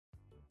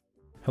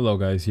Hello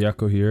guys,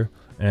 Yako here,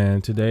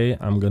 and today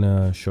I'm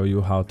gonna show you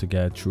how to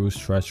get true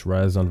stretch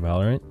res on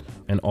Valorant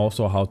and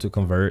also how to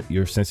convert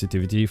your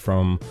sensitivity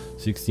from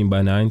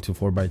 16:9 to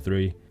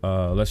 4:3.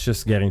 Let's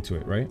just get into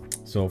it, right?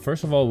 So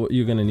first of all, what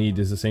you're gonna need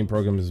is the same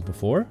program as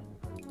before.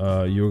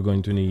 You're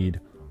going to need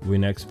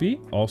WinXP.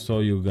 Also,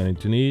 you're going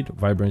to need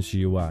Vibrance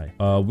UI.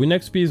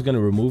 WinXP is going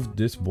to remove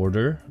this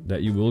border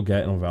that you will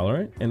get on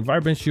Valorant, and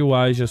Vibrance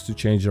UI is just to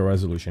change the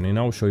resolution, and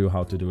I'll show you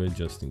how to do it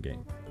just in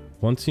game.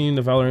 Once in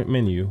the Valorant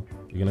menu,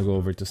 you're gonna go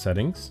over to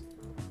settings.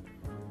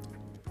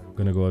 We're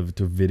gonna go over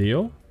to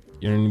video,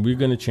 and we're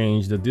gonna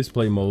change the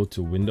display mode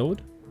to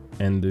windowed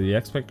and the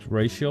aspect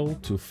ratio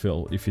to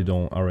fill if you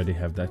don't already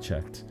have that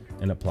checked,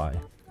 and apply.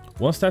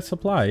 Once that's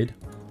applied,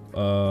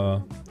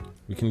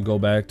 we can go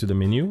back to the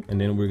menu,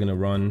 and then we're gonna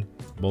run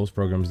both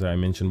programs that I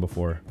mentioned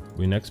before,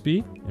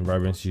 WinXP and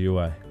Vibrance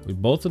UI. With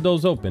both of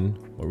those open,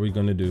 what we're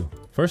gonna do,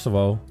 first of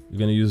all, you're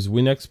gonna use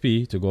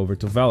WinXP to go over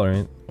to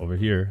Valorant over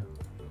here,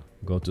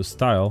 go to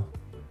style,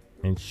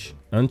 and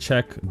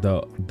uncheck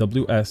the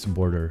WS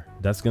border.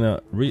 That's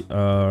gonna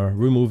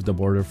remove the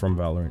border from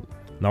Valorant.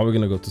 Now we're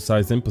gonna go to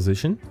size and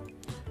position,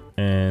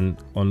 and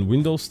on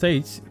Windows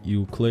states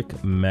you click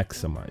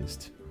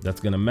maximized. That's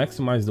gonna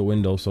maximize the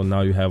window, so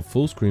now you have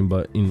full screen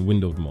but in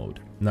windowed mode.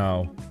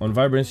 Now on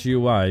Vibrance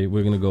UI,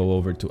 we're gonna go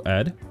over to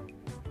add,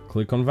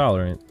 click on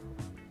Valorant,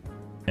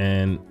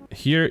 and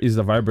here is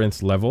the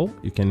vibrance level.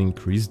 You can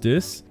increase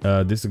this.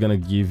 This is gonna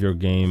give your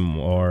game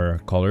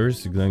more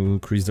colors. You're gonna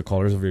increase the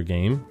colors of your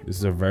game. This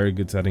is a very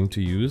good setting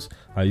to use.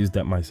 I use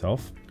that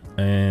myself.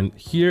 And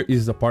here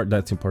is the part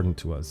that's important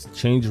to us.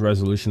 Change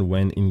resolution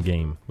when in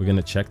game. We're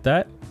gonna check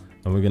that,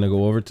 and we're gonna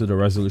go over to the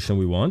resolution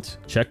we want.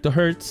 Check the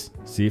hertz,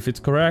 see if it's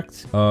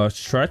correct.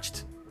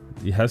 Stretched,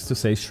 it has to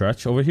say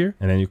stretch over here,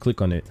 and then you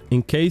click on it.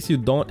 In case you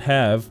don't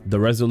have the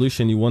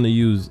resolution you want to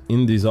use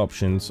in these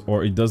options,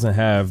 or it doesn't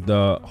have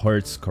the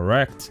hertz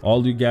correct,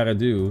 all you gotta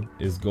do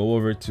is go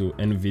over to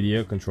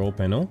NVIDIA control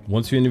panel.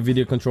 Once you're in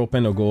NVIDIA control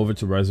panel, go over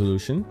to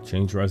resolution,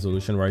 change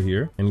resolution right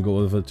here, and go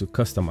over to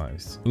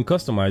customize. In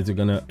customize, you're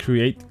gonna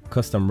create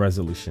custom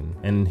resolution,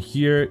 and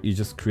here you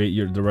just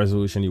create the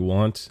resolution you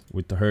want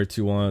with the hertz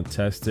you want,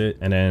 test it,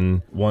 and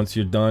then once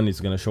you're done, it's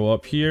gonna show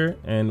up here,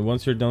 and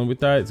once you're done with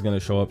that, it's gonna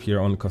show up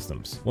here on customs.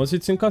 Once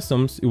it's in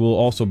customs, it will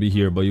also be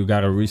here, but you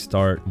gotta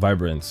restart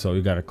Vibrance, so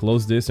you gotta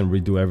close this and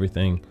redo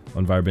everything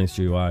on Vibrance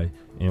UI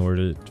in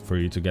order for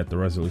you to get the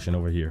resolution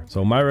over here.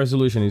 So my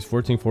resolution is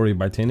 1440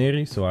 by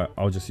 1080, so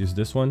I'll just use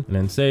this one, and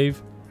then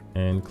save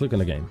and click on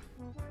the game,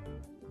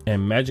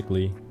 and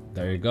magically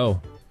there you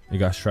go, you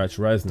got stretch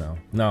res now.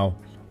 Now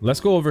let's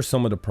go over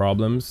some of the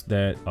problems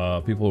that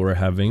people were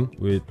having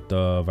with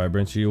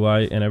Vibrance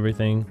UI and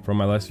everything from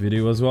my last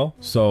video as well.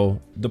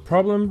 So the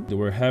problem that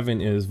we're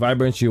having is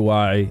Vibrance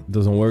UI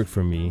doesn't work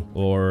for me,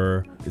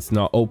 or it's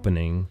not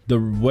opening. The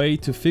way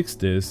to fix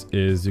this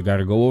is you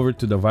gotta go over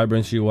to the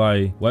Vibrance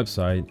UI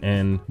website,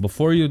 and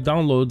before you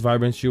download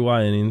Vibrance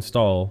UI and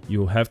install,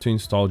 you have to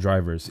install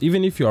drivers.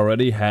 Even if you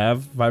already have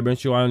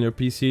Vibrance UI on your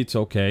PC, it's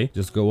okay.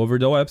 Just go over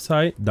the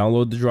website,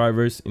 download the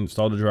drivers,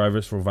 install the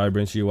drivers for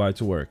Vibrance UI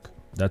to work.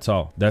 That's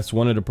all. That's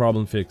one of the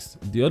problem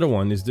fixed. The other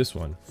one is this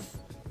one.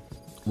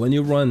 When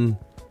you run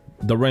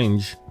the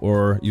range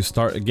or you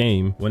start a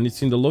game, when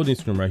it's in the loading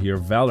screen right here,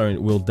 Valorant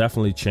will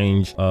definitely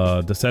change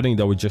the setting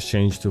that we just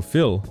changed to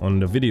fill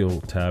on the video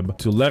tab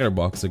to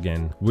letterbox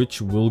again,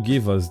 which will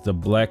give us the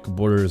black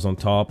borders on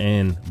top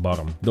and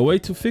bottom. The way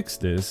to fix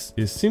this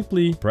is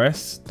simply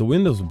press the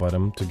Windows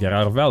button to get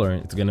out of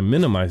Valorant. It's gonna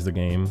minimize the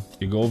game.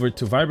 You go over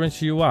to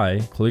Vibrance UI,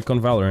 click on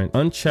Valorant,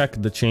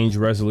 uncheck the change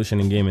resolution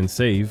in game and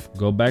save.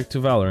 Go back to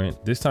Valorant.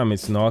 This time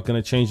it's not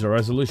gonna change the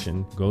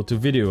resolution. Go to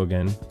video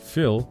again,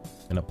 fill,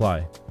 and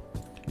apply.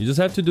 You just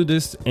have to do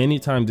this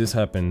anytime this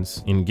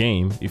happens in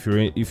game. If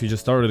you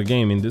just started a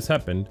game and this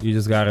happened, you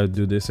just gotta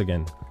do this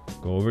again.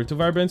 Go over to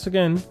Vibrance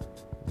again,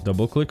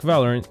 double click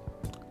Valorant,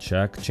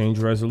 check change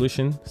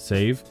resolution,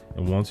 save,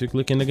 and once you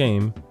click in the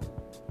game,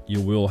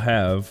 you will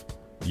have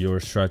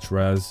your stretch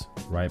res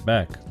right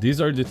back.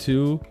 These are the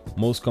two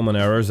most common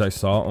errors I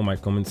saw on my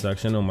comment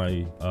section on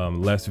my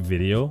last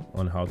video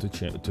on how to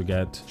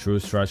get true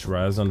stretch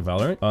res on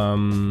Valorant.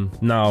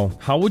 Now,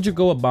 how would you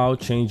go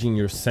about changing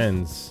your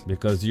SENS?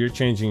 Because you're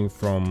changing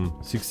from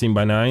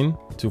 16:9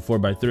 to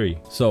 4:3.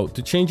 So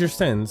to change your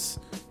SENS,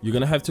 you're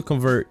gonna have to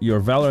convert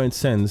your Valorant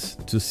SENS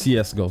to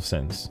CSGO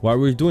SENS. Why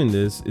we're doing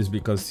this is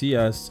because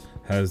CS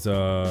has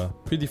a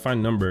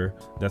predefined number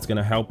that's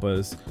gonna help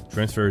us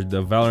transfer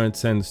the Valorant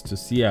SENS to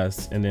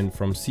CS, and then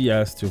from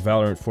CS to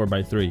Valorant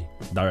 4:3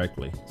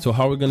 directly. So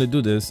how we're gonna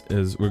do this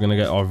is we're gonna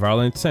get our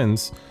Valorant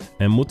SENS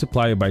and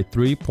multiply it by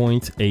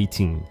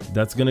 3.18.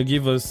 That's gonna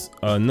give us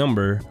a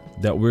number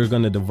that we're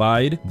gonna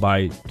divide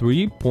by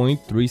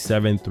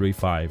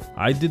 3.3735.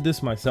 I did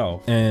this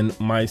myself, and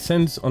my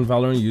SENS on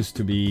Valorant used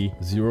to be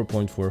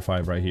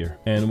 0.45 right here.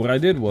 And what I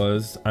did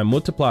was I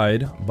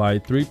multiplied by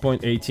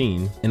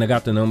 3.18 and I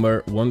got the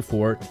number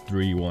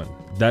 1431.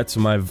 That's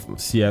my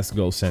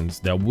CSGO SENS.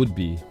 That would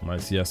be my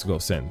CSGO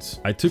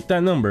SENS. I took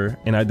that number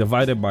and I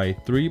divided by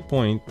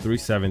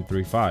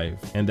 3.3735,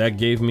 and that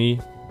gave me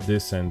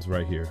this SENS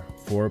right here,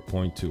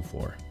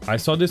 4.24. I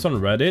saw this on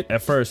Reddit.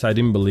 At first, I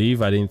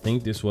didn't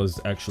think this was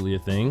actually a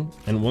thing.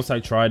 And once I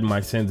tried,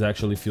 my SENS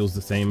actually feels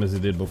the same as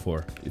it did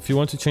before. If you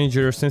want to change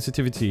your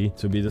sensitivity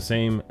to be the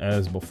same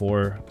as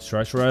before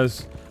stretch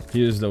res,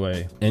 here's the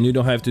way. And you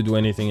don't have to do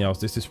anything else.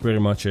 This is pretty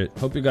much it.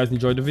 Hope you guys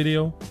enjoyed the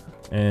video,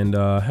 and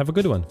have a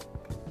good one.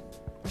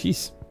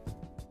 Peace.